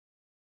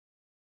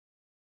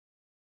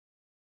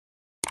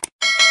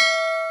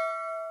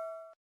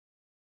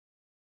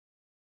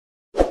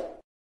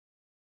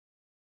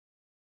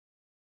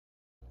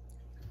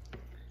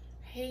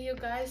Hey you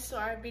guys, so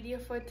our video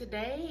for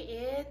today,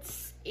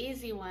 it's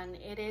easy one.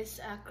 It is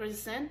a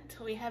croissant.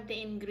 We have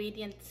the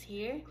ingredients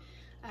here.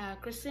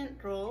 Croissant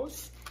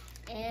rolls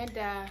and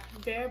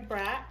bear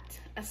brat,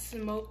 a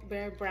smoked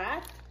bear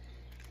brat,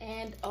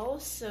 and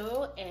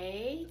also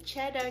a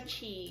cheddar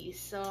cheese.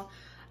 So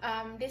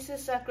this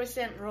is a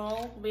croissant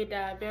roll with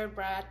bear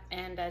brat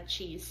and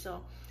cheese.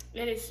 So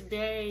it is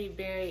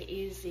very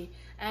easy.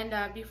 And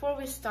before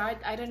we start,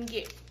 I don't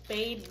get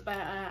paid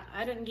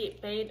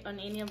on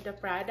any of the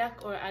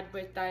product or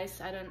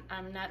advertise.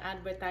 I'm not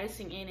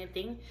advertising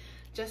anything,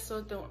 just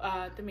so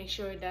to make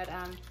sure that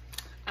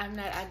I'm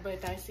not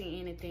advertising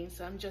anything.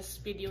 So I'm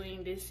just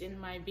videoing this in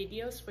my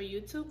videos for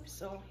YouTube.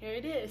 So here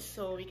it is.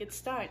 So we can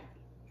start.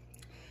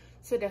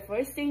 So the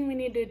first thing we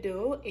need to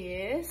do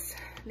is,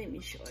 let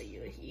me show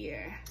you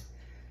here.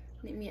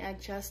 Let me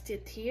adjust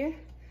it here.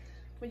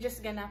 We're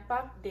just gonna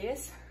pop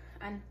this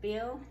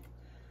until,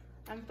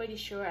 I'm pretty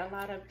sure a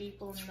lot of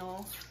people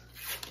know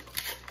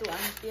to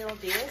unpeel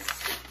this.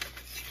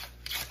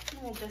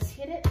 We'll just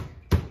hit it,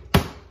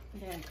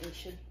 then it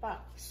should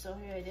pop. So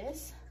here it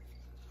is.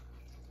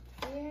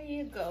 There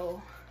you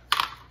go.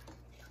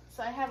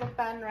 So I have a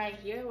pan right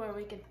here where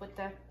we can put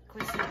the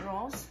croissant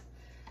rolls.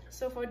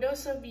 So for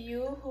those of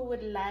you who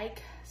would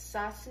like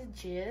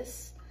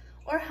sausages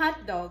or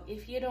hot dog,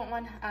 if you don't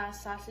want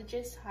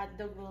sausages, hot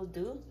dog will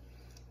do.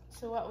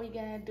 So what we're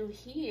gonna do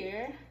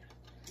here,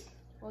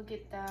 we'll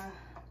get the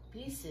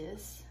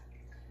pieces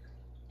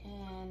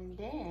and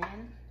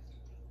then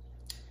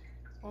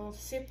we'll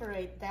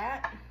separate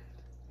that.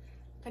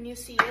 Can you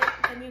see it?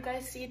 Can you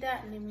guys see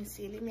that? Let me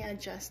see. Let me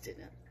adjust it,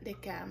 the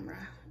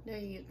camera. There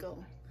you go.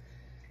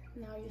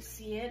 Now you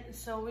see it.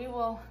 So we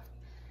will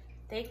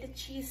take the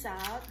cheese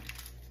out.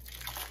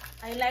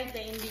 I like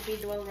the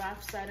individual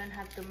wrap so I don't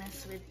have to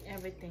mess with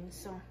everything.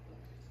 So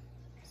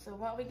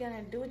what we're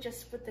gonna do,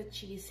 just put the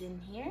cheese in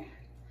here.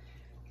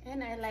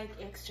 And I like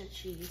extra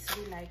cheese.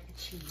 We like the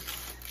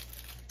cheese.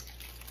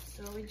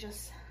 So we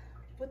just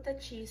put the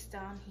cheese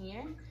down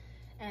here.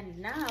 And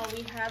now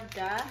we have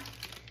the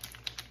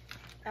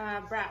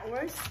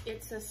bratwurst.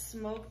 It's a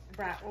smoked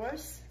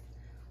bratwurst.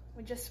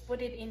 We just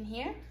put it in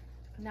here.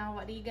 Now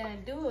what you're gonna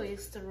do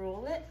is to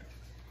roll it.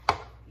 Let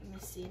me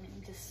see. Let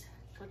me just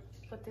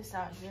put this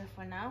out here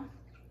for now.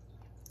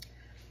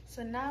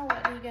 So now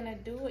what we're gonna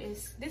do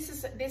is,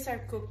 these are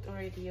cooked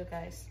already, you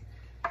guys.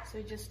 So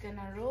we're just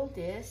gonna roll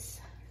this.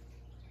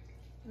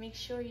 Make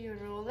sure you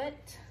roll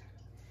it.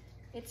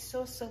 It's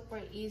so super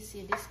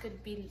easy. This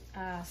could be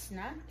a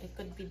snack, it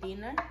could be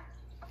dinner,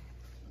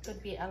 it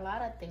could be a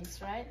lot of things,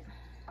 right?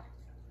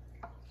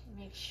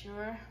 Make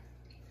sure,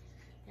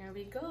 there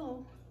we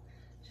go.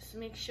 Just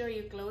make sure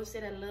you close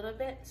it a little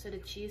bit so the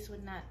cheese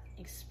would not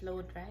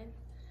explode, right?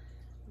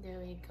 There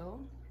we go.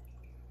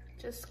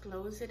 Just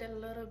close it a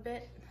little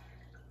bit.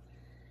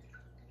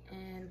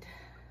 And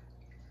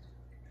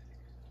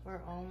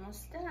we're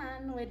almost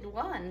done with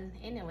one.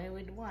 Anyway,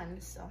 with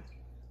one. So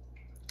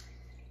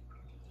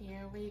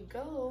here we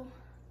go.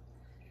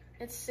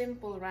 It's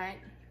simple, right?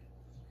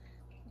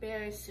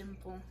 Very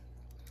simple.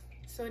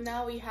 So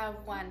now we have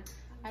one.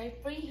 I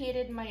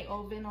preheated my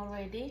oven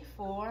already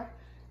for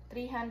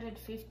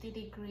 350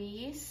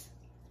 degrees.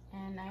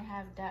 And I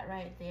have that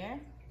right there.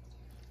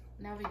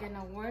 Now we're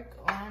gonna work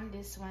on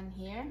this one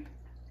here.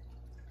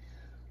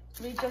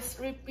 We just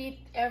repeat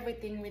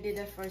everything we did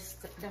the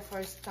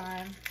first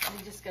time.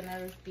 We're just gonna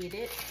repeat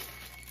it.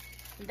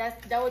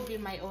 That would be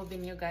my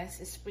oven, you guys.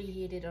 It's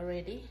preheated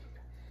already.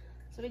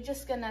 So we're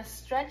just gonna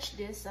stretch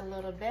this a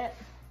little bit.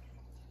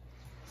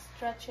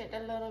 Stretch it a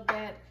little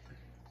bit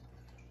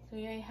so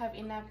you have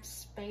enough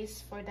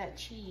space for that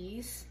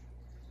cheese.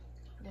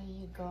 There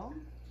you go.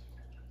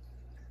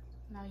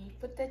 Now you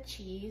put the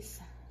cheese.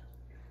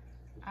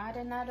 Add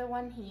another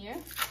one here.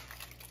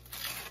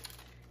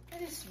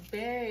 It is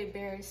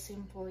very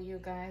simple, you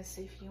guys.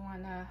 If you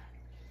want a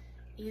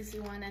easy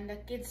one, and the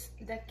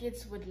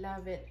kids would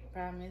love it,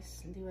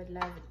 promise. They would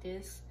love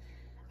this.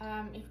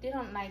 If they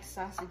don't like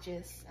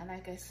sausages, and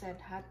like I said,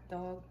 hot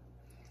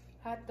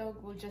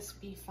dog will just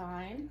be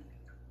fine.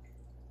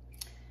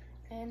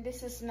 And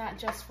this is not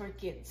just for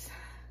kids.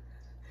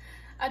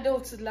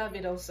 Adults would love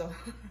it also.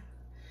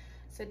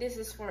 So this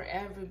is for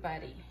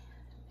everybody.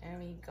 There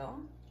we go.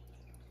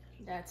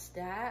 That's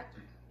that.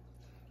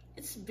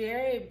 It's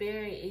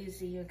very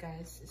easy, you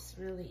guys. It's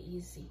really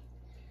easy.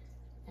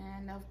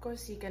 And of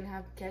course you can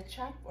have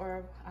ketchup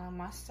or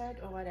mustard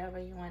or whatever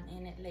you want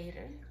in it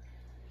later.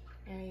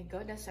 There you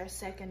go. That's our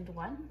second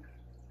one.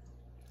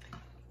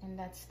 And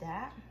that's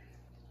that.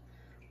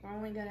 We're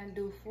only gonna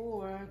do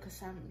 4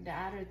 because the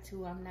other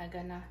 2 I'm not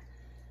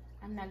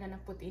gonna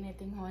put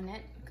anything on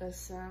it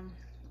because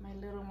my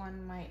little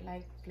one might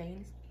like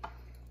plain.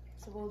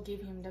 So we'll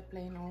give him the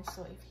plain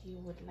also if he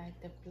would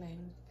like the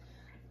plain.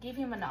 Give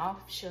him an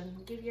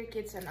option. Give your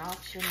kids an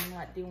option on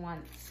what they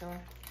want. So,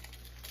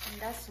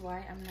 and that's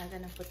why I'm not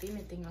gonna put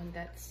anything on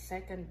that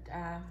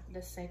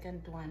the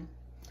second one.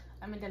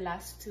 I mean the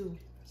last 2.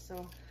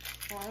 So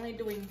we're only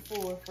doing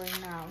 4 for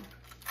now.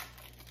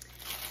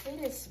 It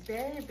is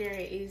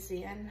very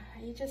easy, and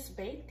you just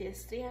bake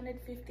this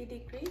 350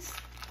 degrees.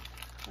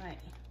 Right,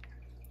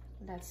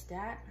 that's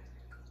that.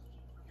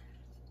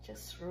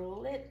 Just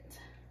roll it.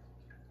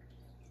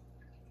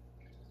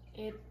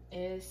 It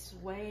is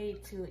way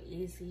too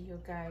easy, you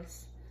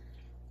guys.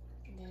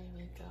 There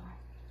we go.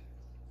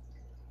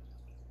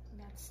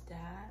 That's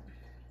that.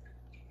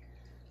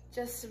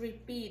 Just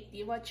repeat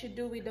what you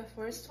do with the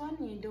first one.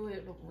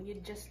 You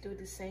just do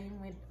the same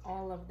with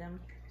all of them.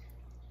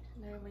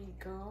 There we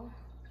go.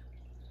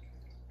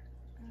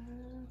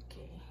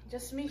 Okay,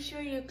 just make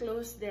sure you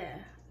close there.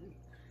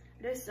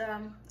 There's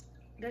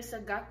a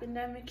gap in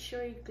there. Make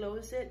sure you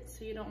close it,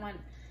 so you don't want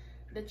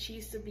the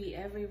cheese to be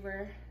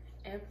everywhere.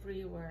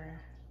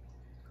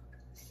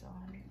 So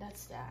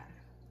that's that.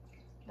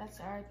 That's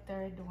our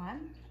third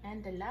one,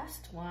 and the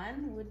last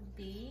one would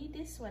be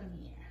this one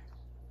here.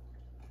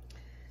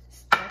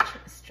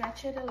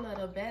 Stretch it a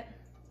little bit,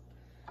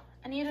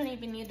 and you don't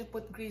even need to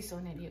put grease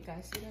on it, you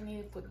guys. You don't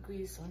need to put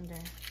grease on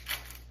there.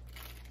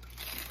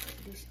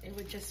 It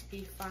would just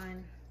be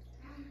fine.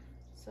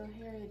 So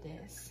here it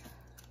is,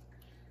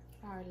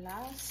 our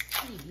last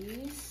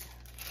piece.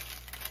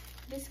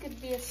 This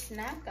could be a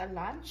snack, a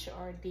lunch,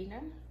 or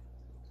dinner.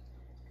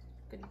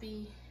 Could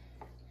be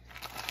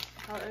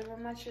however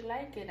much you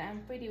like it.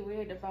 I'm pretty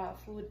weird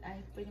about food. I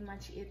pretty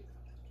much eat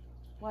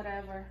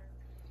whatever.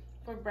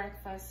 For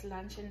breakfast,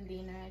 lunch, and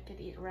dinner, I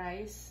could eat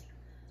rice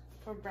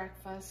for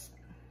breakfast,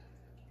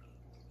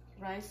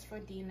 rice for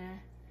dinner,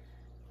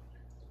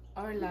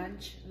 or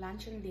lunch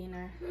and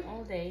dinner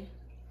all day.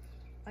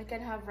 I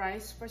can have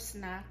rice for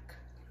snack.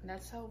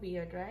 That's how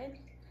weird, right?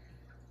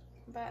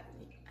 But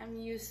I'm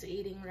used to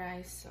eating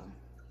rice, so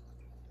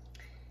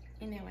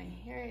anyway,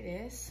 here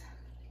it is.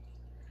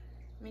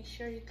 Make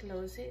sure you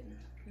close it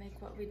like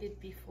what we did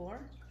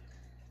before.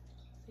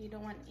 You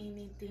don't want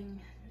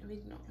anything, we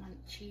don't want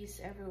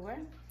cheese everywhere.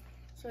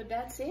 So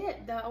that's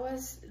it. That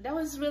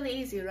was really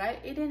easy, right?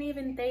 It didn't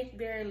even take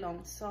very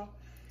long. So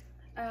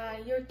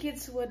your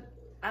kids would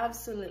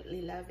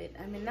absolutely love it.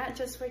 I mean, not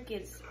just for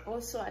kids,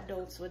 also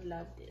adults would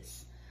love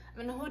this. I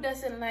mean, who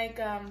doesn't like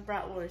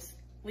bratwurst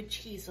with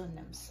cheese on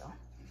them? So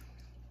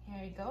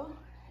here you go.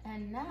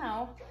 And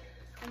now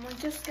I'm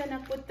just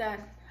gonna put that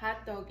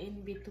hot dog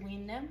in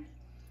between them.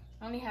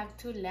 I only have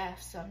 2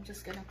 left, so I'm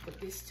just gonna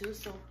put these 2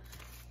 so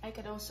I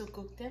could also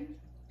cook them.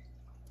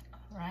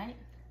 All right,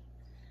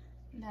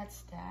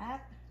 that's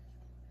that.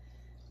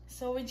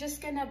 So we're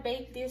just gonna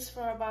bake this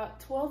for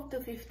about 12 to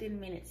 15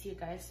 minutes, you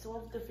guys.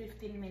 12 to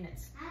 15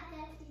 minutes.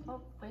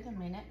 Oh, wait a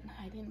minute,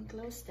 I didn't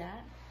close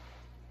that.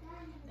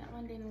 That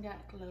one didn't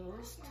get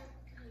closed.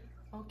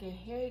 Okay,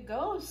 here it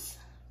goes.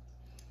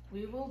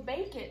 We will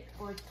bake it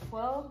for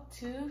 12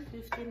 to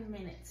 15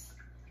 minutes.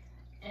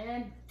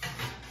 And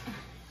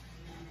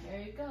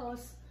there it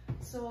goes.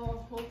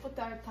 So we'll put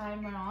our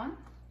timer on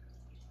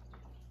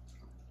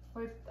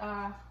for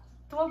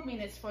 12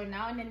 minutes for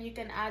now, and then you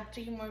can add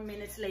 3 more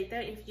minutes later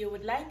if you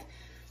would like.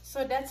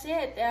 So that's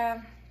it.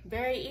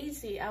 Very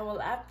easy. I will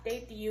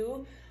update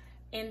you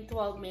in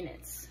 12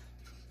 minutes.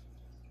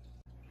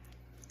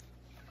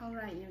 All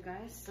right, you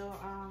guys. So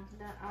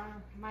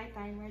my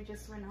timer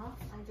just went off.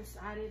 I just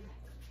added.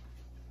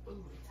 Oh,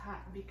 it's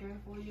hot. Be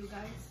careful, you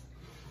guys.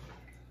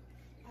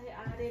 I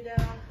added.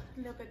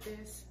 Look at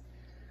this.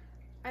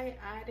 I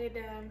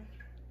added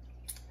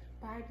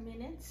 5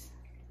 minutes.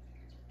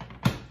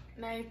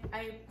 And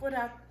I put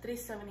up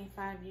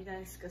 375, you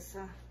guys, because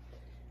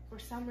for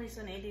some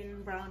reason it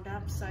didn't brown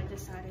up, so I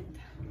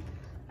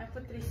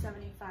put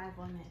 375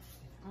 on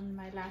it. On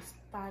my last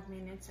 5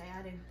 minutes, I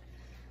added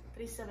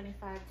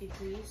 375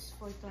 degrees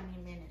for 20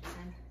 minutes,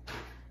 and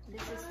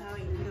this is how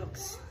it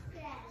looks.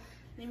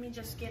 Let me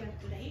just get a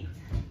plate,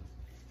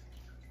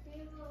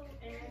 and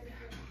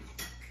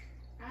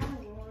I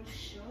will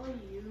show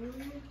you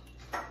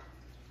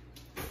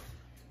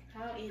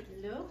how it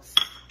looks.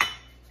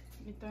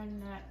 Let me turn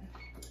that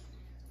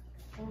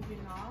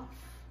oven off,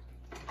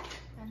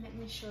 and let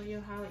me show you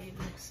how it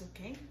looks,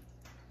 okay?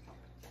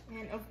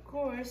 And of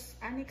course,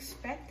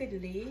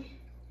 unexpectedly,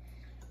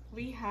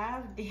 we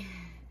have the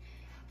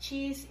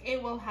cheese.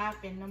 It will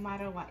happen no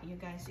matter what, you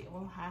guys. It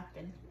will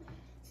happen.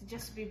 So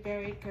just be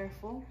very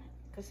careful,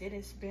 because it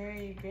is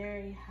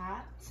very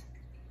hot.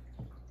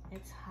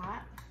 It's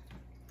hot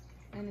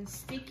and it's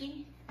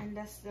sticky, and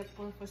that's the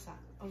purpose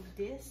of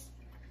this.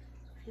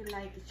 If you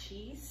like the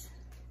cheese.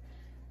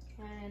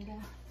 And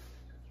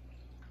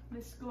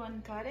let's go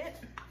and cut it,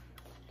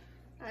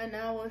 and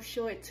I will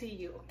show it to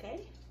you,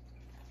 okay?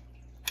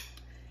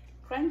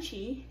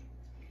 Crunchy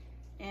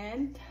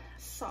and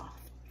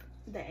soft,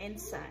 the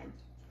inside.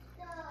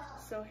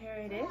 So here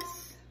it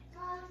is.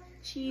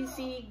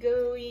 Cheesy,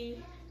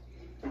 gooey,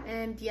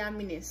 and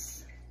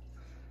yumminess.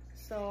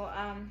 So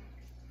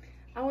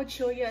I would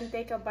show you and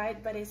take a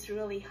bite, but it's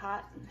really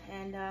hot.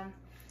 And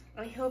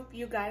I hope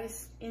you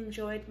guys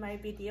enjoyed my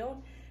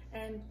video.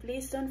 And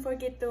please don't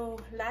forget to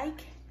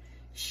like,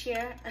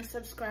 share, and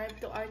subscribe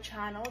to our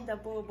channel, The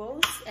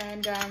Bobos.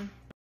 And